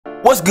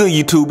What's good,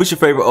 YouTube? It's your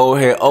favorite old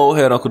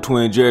head Uncle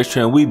Twin Jairus.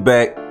 We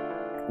back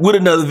with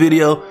another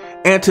video,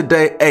 and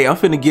today, hey, I'm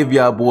finna give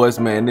y'all boys,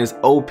 man, this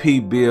OP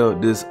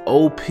build, this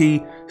OP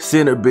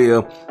center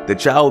build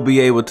that y'all will be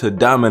able to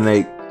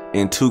dominate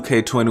in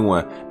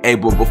 2K21. Hey,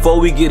 but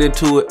before we get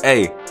into it,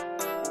 hey,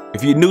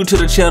 if you're new to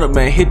the channel,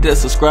 man, hit that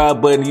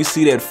subscribe button. You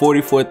see that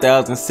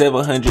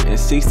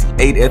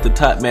 44,768 at the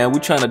top, man.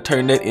 We trying to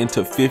turn that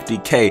into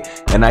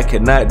 50K, and I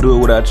cannot do it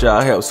without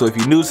y'all help. So if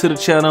you're new to the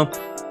channel,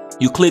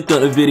 you clicked on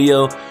the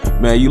video,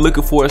 man, you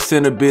looking for a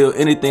center build,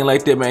 anything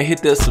like that, man,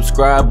 hit that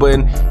subscribe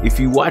button. If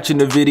you watching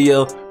the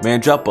video,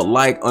 man, drop a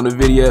like on the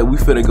video. We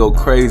finna go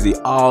crazy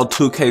all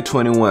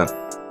 2K21.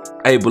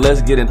 Hey, but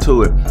let's get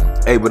into it.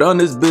 Hey, but on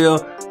this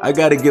build, I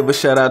gotta give a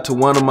shout out to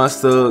one of my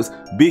subs,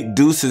 Big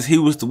Deuces. He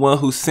was the one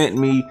who sent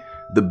me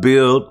the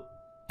build.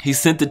 He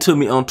sent it to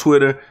me on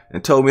Twitter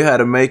and told me how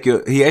to make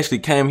it. He actually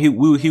came, he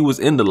was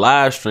in the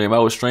live stream. I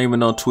was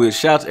streaming on Twitch.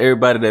 Shout out to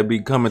everybody that be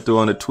coming through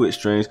on the Twitch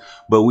streams.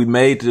 But we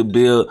made the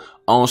build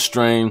on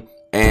stream,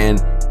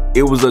 and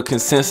it was a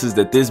consensus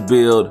that this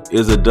build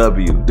is a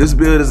W. This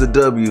build is a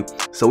W.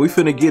 So we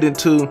finna get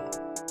into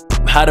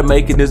how to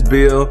make this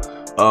build.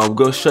 I'm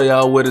gonna show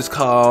y'all what it's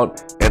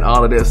called and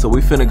all of that. So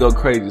we finna go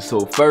crazy.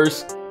 So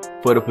first,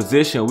 for the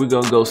position, we're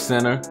gonna go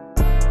center.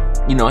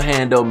 You know,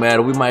 hand don't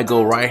matter. We might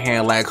go right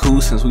hand like who,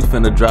 since we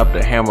finna drop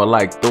the hammer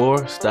like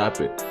Thor. Stop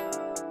it.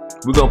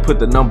 We're gonna put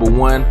the number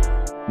one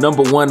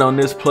on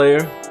this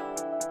player.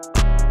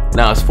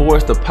 Now, as far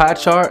as the pie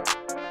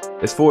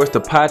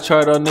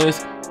chart, on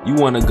this, you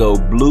wanna go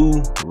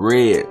blue,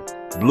 red.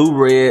 Blue,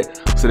 red,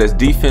 so that's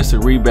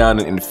defensive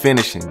rebounding and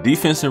finishing.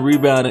 Defensive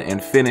rebounding and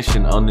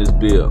finishing on this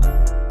build,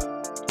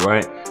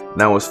 right?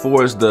 Now, as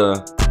far as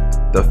the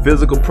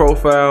physical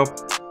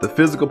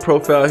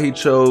profile he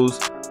chose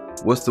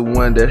was the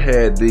one that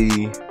had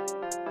the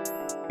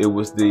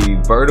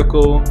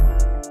vertical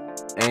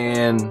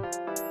and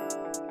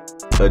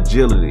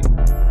agility.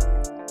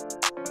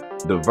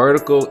 The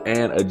vertical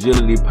and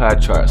agility pie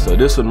chart. So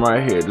this one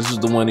right here, this is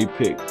the one he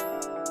picked.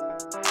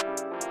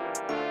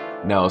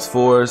 Now, as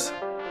far as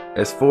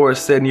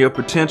setting your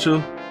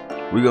potential,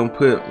 I'm gonna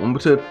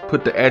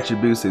put the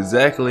attributes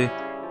exactly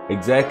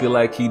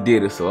like he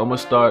did it. So I'm gonna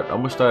start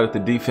at the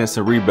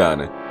defensive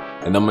rebounding,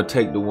 and I'm gonna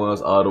take the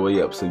ones all the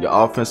way up. So your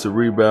offensive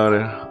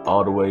rebounding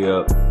all the way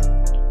up,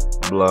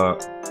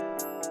 block,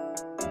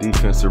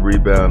 defensive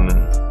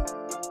rebounding,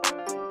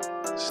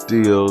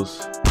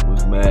 steals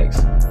was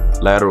max,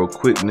 lateral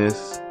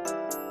quickness,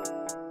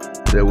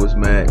 that was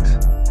max.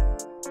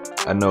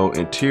 I know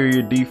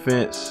interior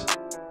defense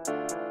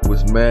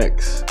was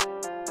max,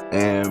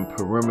 and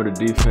perimeter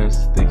defense,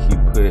 I think he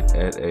put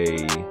at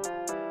a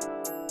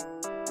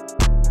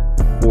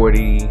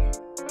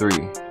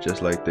 43,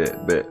 just like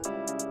that, bet.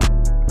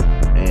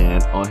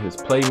 And on his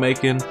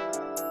playmaking,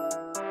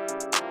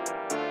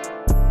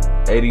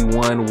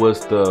 81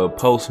 was the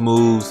post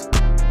moves.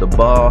 The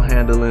ball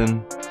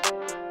handling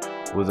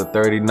was a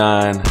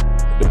 39.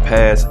 The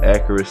pass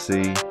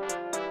accuracy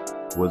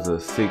was a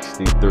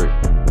 63.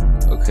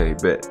 Okay,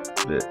 bet.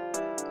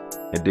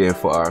 And then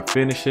for our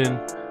finishing,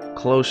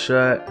 close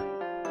shot,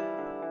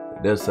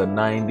 that's a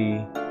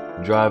 90.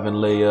 Driving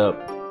layup,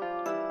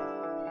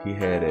 he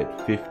had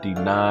at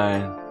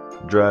 59.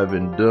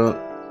 Driving dunk,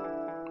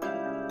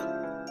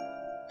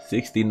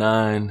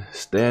 69.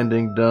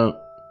 Standing dunk,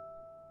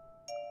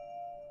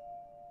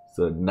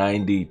 so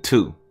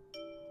 92.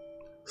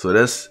 So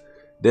that's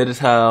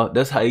how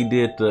he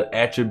did the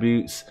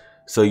attributes.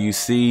 So you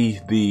see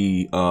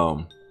the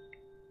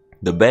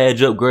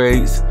badge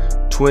upgrades: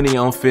 20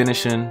 on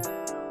finishing,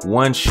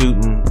 1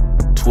 shooting,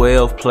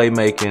 12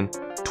 playmaking,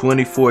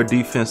 24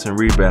 defense and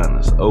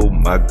rebounders. Oh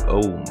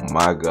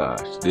my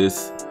gosh,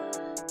 this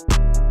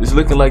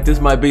looking like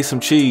this might be some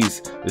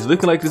cheese.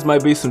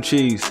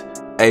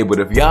 Hey, but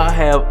if y'all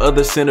have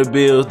other center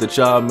builds that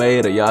y'all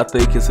made, or y'all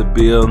think it's a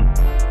build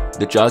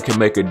that y'all can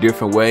make a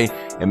different way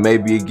and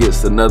maybe it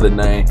gets another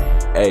name,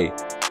 hey,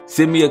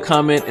 send me a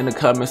comment in the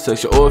comment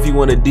section, or if you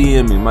want to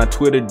DM me, my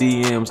Twitter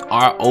DMs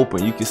are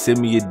open. You can send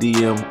me a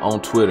DM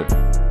on Twitter,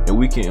 and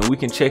we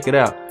can check it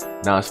out.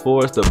 Now, as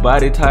far as the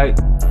body type,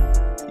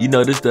 you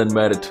know, this doesn't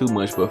matter too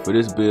much, but for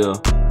this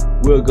build,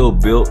 we'll go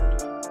built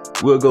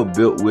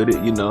with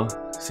it, you know,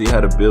 see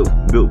how the built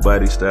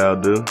body style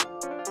do.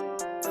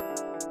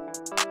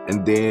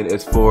 And then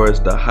as far as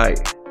the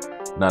height,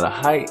 now the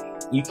height,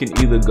 you can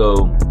either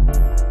go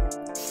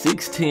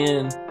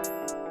 6'10"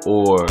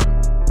 or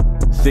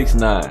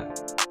 6'9".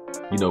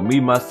 You know, me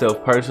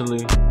myself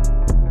personally,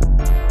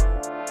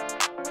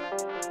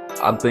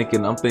 I'm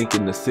thinking the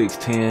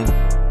 6'10",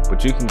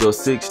 but you can go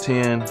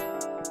 6'10"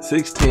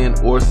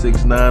 or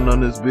 6'9" on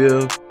this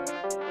build.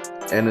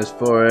 And as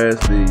far as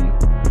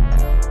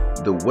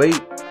the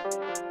weight,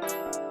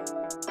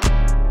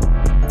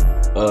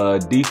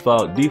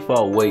 default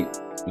weight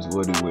is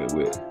what he went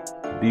with.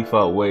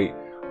 Default weight,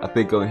 I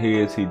think on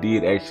his he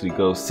did actually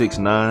go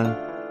 6'9",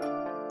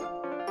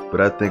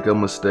 but I think I'm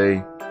gonna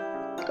stay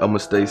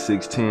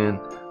 6'10".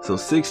 So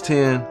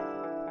 6'10",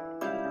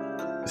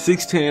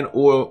 6'10"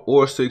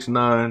 or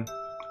 6'9",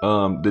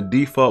 the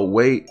default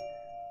weight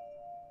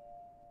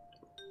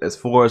as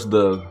far as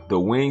the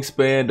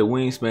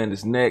wingspan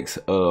is next,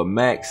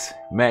 max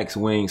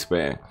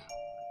wingspan.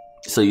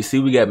 So you see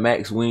we got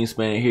max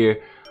wingspan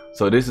here.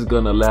 So this is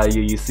gonna allow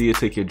you, you see it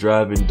take your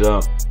driving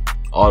dunk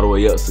all the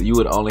way up. So you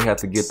would only have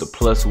to get the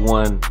plus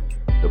one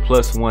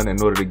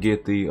in order to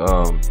get the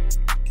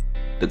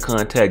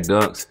contact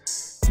dunks.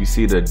 You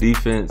see the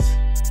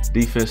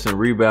defense and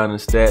rebounding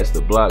stats,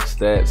 the block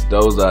stats,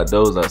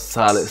 those are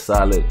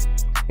solid.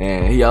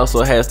 And he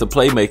also has the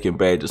playmaking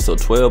badges. So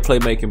 12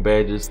 playmaking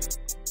badges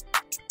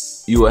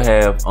you will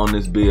have on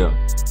this build.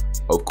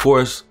 Of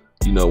course,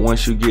 you know,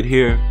 once you get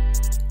here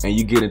and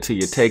you get into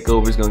your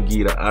takeover, it's gonna give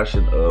you the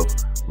option of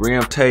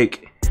rim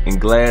take and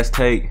glass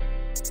take.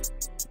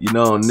 You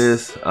know, on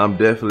this, I'm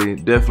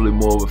definitely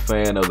more of a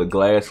fan of the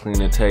glass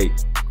cleaner take.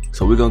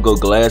 So we're gonna go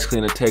glass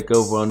cleaner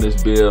takeover on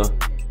this build,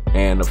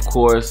 and of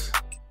course,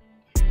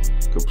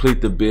 complete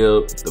the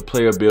build, the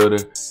player builder.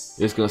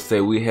 It's gonna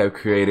say we have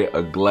created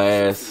a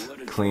glass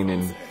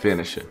cleaning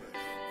finisher.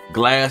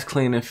 Glass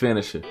cleaning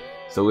finisher.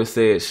 So it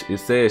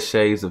says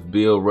shades of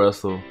Bill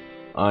Russell,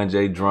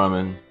 Andre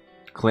Drummond,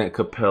 Clint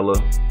Capella.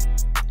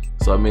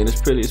 So I mean,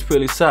 it's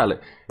pretty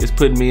solid. It's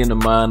putting me in the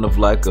mind of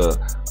like a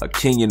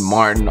Kenyon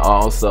Martin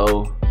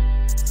also.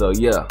 So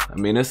yeah, I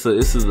mean, this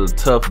is a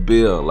tough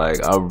build. Like,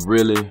 I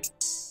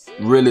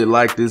really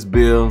like this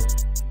build.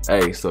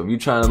 Hey, so if you're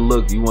trying to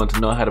look, you want to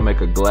know how to make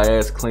a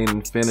glass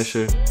cleaning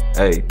finisher,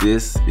 hey,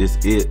 this is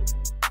it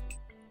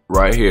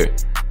right here.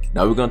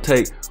 Now we're gonna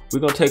take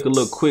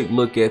a quick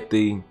look at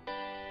the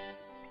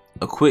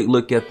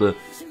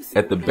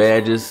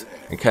badges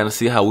and kind of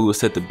see how we would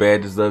set the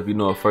badges up. You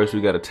know, at first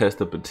we got to test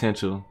the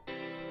potential.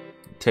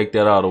 Take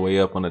that all the way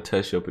up on the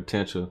test your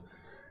potential.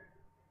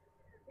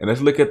 And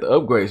let's look at the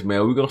upgrades,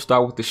 man. We're gonna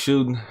start with the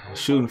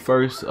shooting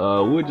first.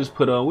 We'll just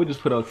put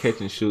on catch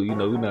and shoot. You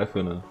know,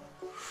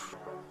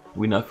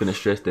 we're not finna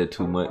stress that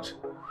too much.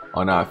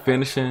 On our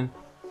finishing,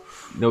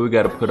 you know, we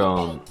gotta put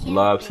on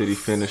Lob City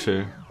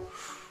finisher.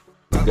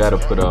 We gotta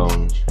put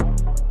on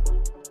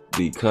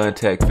the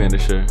contact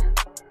finisher,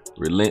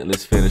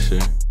 relentless finisher.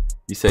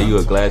 You say you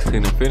a glass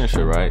cleaning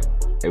finisher, right?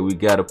 And we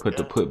gotta put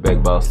the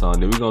putback boss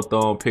on. Then we're gonna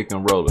throw on pick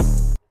and roller.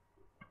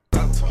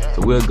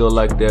 So we'll go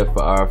like that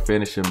for our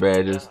finishing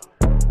badges.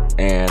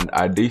 And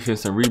our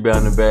defense and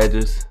rebounding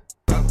badges,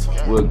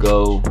 we'll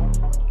go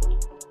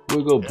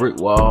brick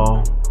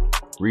wall,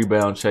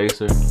 rebound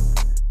chaser.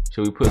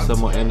 Should we put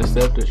some on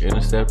interceptor,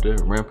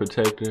 rim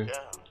protector,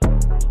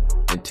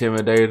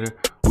 intimidator?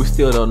 We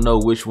still don't know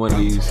which one of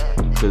these,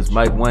 because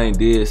Mike Wayne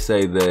did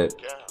say that,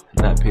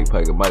 not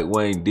pickpocket, Mike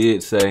Wayne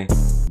did say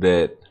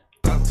that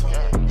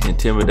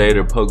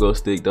intimidator, pogo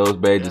stick, those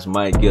badges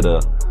might get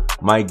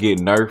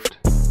nerfed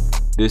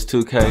this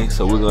 2K.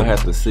 So we're gonna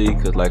have to see,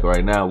 because like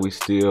right now we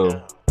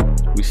still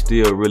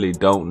really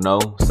don't know.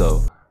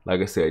 So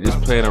like I said,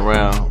 just playing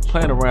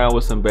around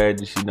with some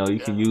badges. You know, you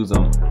can use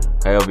them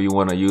however you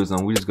want to use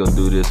them. We just gonna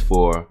do this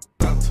for,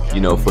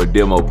 you know, for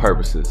demo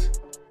purposes.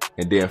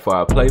 And then for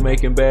our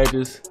playmaking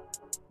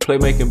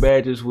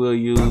badges we'll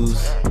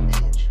use,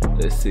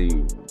 let's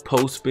see,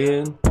 post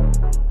spin.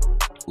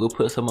 We'll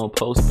put some on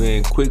post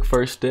spin. Quick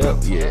first step,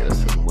 yeah,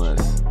 that's a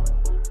must.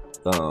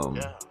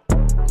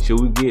 Should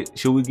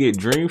we get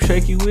dream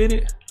shaky with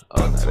it?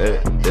 Oh no,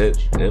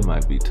 that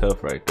might be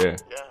tough right there.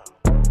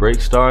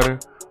 Break starter,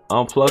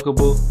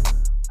 unpluckable,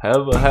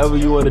 however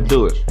you want to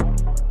do it.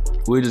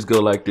 We'll just go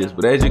like this.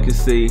 But as you can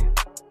see,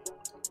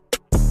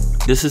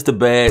 this is the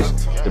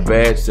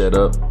badge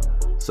setup.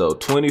 So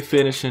 20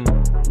 finishing,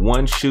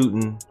 1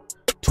 shooting,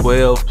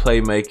 12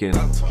 playmaking,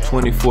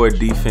 24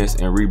 defense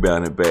and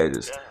rebounding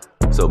badges.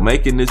 So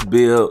making this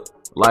build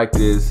like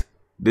this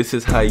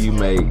is how you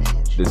make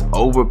this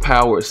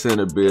overpowered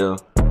center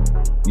build.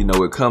 You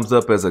know, it comes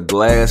up as a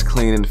glass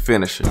cleaning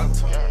finisher.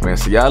 Man,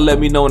 so y'all let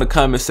me know in the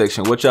comment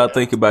section what y'all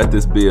think about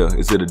this build.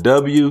 Is it a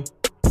W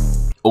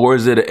or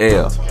is it an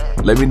L?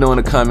 Let me know in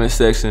the comment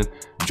section.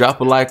 Drop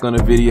a like on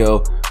the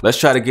video. Let's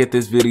try to get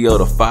this video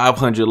to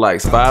 500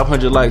 likes.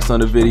 500 likes on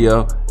the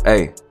video.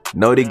 Hey,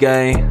 know the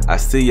game? I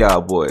see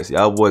y'all boys.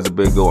 Y'all boys have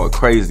been going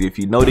crazy. If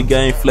you know the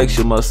game, flex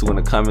your muscle in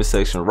the comment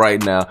section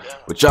right now.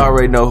 But y'all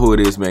already know who it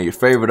is, man. Your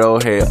favorite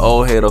old head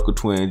Uncle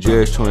Twin,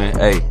 Jairus Twin.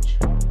 Hey,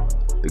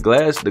 the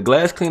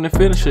glass cleaner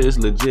finisher is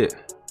legit.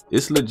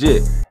 It's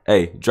legit.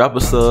 Hey, drop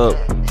a sub,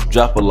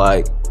 drop a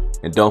like,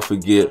 and don't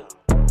forget,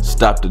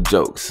 stop the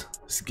jokes.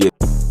 Let's get it.